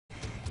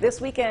This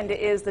weekend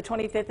is the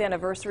 25th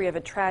anniversary of a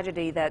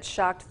tragedy that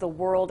shocked the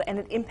world and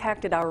it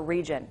impacted our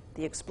region.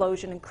 The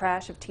explosion and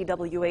crash of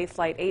TWA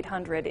Flight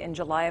 800 in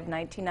July of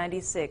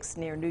 1996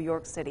 near New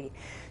York City.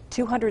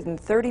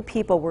 230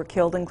 people were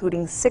killed,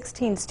 including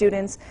 16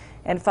 students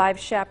and 5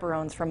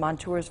 chaperones from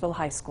Montoursville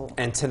High School.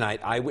 And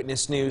tonight,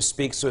 Eyewitness News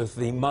speaks with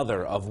the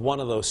mother of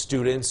one of those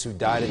students who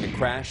died in the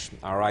crash.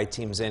 Our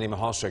I-Team's Andy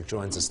Mahalchuk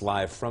joins us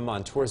live from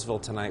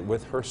Montoursville tonight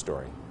with her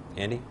story.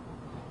 Andy?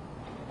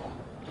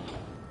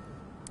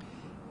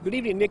 Good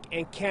evening, Nick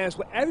and Cass.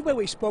 Well, everybody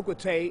we spoke with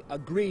today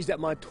agrees that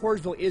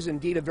Montoursville is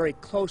indeed a very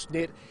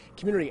close-knit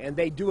community, and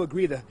they do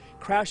agree the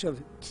crash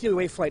of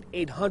TWA Flight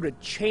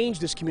 800 changed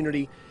this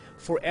community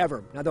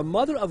forever. Now, the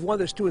mother of one of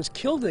the students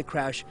killed in the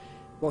crash,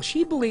 well,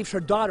 she believes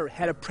her daughter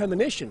had a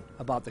premonition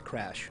about the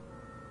crash.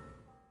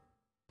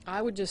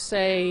 I would just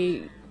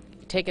say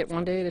take it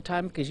one day at a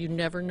time, because you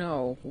never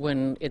know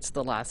when it's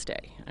the last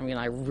day. I mean,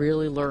 I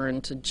really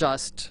learned to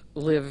just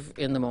live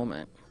in the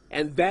moment.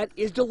 And that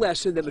is the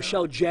lesson that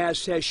Michelle Jazz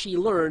says she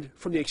learned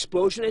from the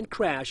explosion and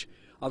crash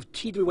of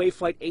TWA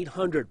Flight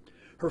 800.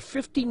 Her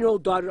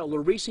 15-year-old daughter,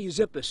 Larissa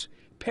Zippis,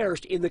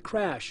 perished in the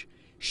crash.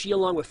 She,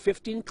 along with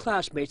 15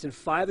 classmates and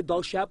 5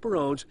 adult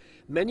chaperones,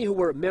 many who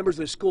were members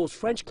of the school's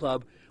French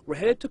club, were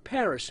headed to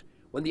Paris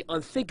when the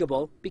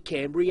unthinkable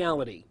became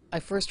reality. I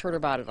first heard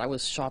about it. I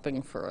was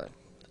shopping for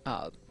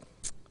a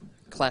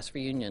class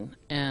reunion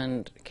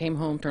and came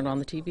home, turned on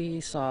the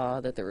TV, saw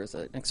that there was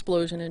an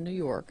explosion in New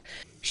York.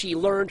 She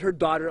learned her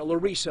daughter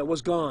Larissa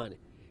was gone.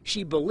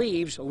 She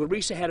believes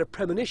Larissa had a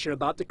premonition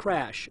about the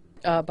crash.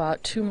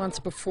 About 2 months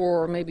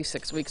before, maybe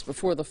 6 weeks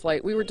before the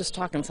flight, we were just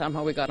talking.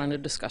 Somehow we got on a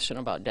discussion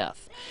about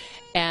death.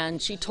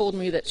 And she told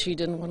me that she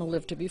didn't want to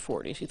live to be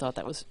 40. She thought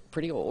that was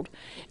pretty old.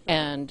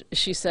 And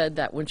she said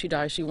that when she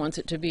dies, she wants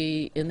it to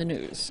be in the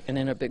news and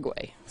in a big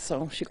way.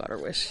 So she got her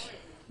wish.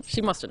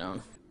 She must have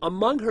known.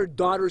 Among her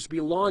daughter's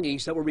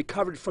belongings that were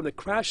recovered from the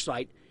crash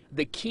site,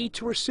 the key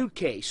to her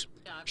suitcase.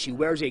 She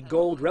wears a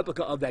gold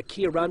replica of that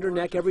key around her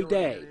neck every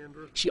day.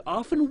 She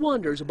often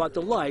wonders about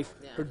the life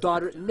her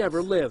daughter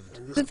never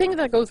lived. The thing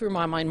that goes through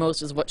my mind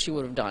most is what she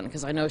would have done,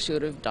 because I know she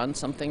would have done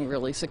something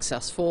really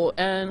successful,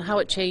 and how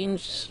it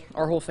changed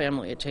our whole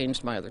family. It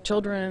changed my other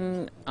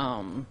children,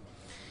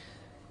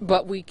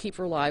 but we keep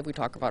her alive. We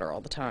talk about her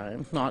all the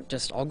time, not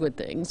just all good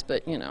things,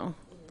 but, you know,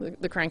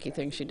 the cranky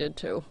things she did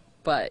too.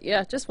 But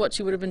yeah, just what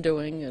she would have been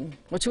doing and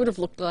what she would have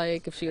looked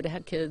like if she would have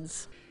had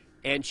kids.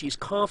 And she's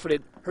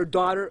confident her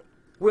daughter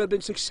would have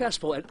been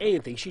successful at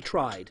anything she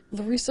tried.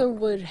 Larissa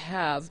would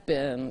have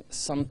been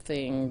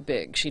something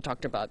big. She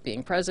talked about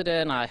being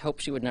president. I hope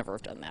she would never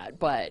have done that.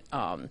 But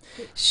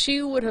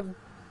she would have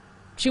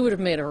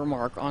made a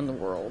remark on the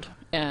world.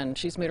 And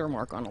she's made a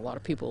remark on a lot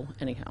of people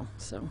anyhow.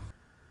 So.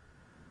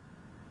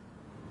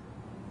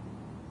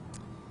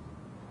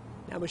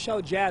 Now,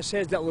 Michelle Jazz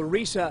says that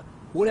Larissa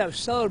would have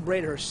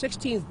celebrated her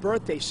 16th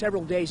birthday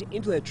several days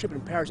into the trip in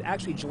Paris,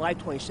 actually July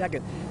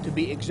 22nd to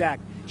be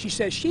exact. She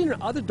says she and her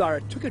other daughter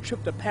took a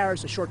trip to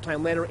Paris a short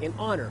time later in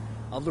honor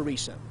of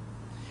Larissa.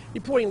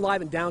 Reporting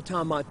live in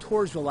downtown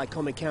Montoursville,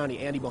 Lycoming County,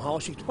 Andy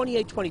Mahalchuk,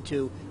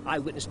 2822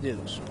 Eyewitness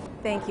News.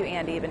 Thank you,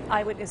 Andy. And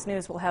Eyewitness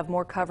News will have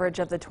more coverage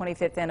of the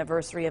 25th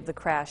anniversary of the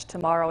crash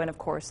tomorrow and, of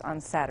course,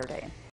 on Saturday.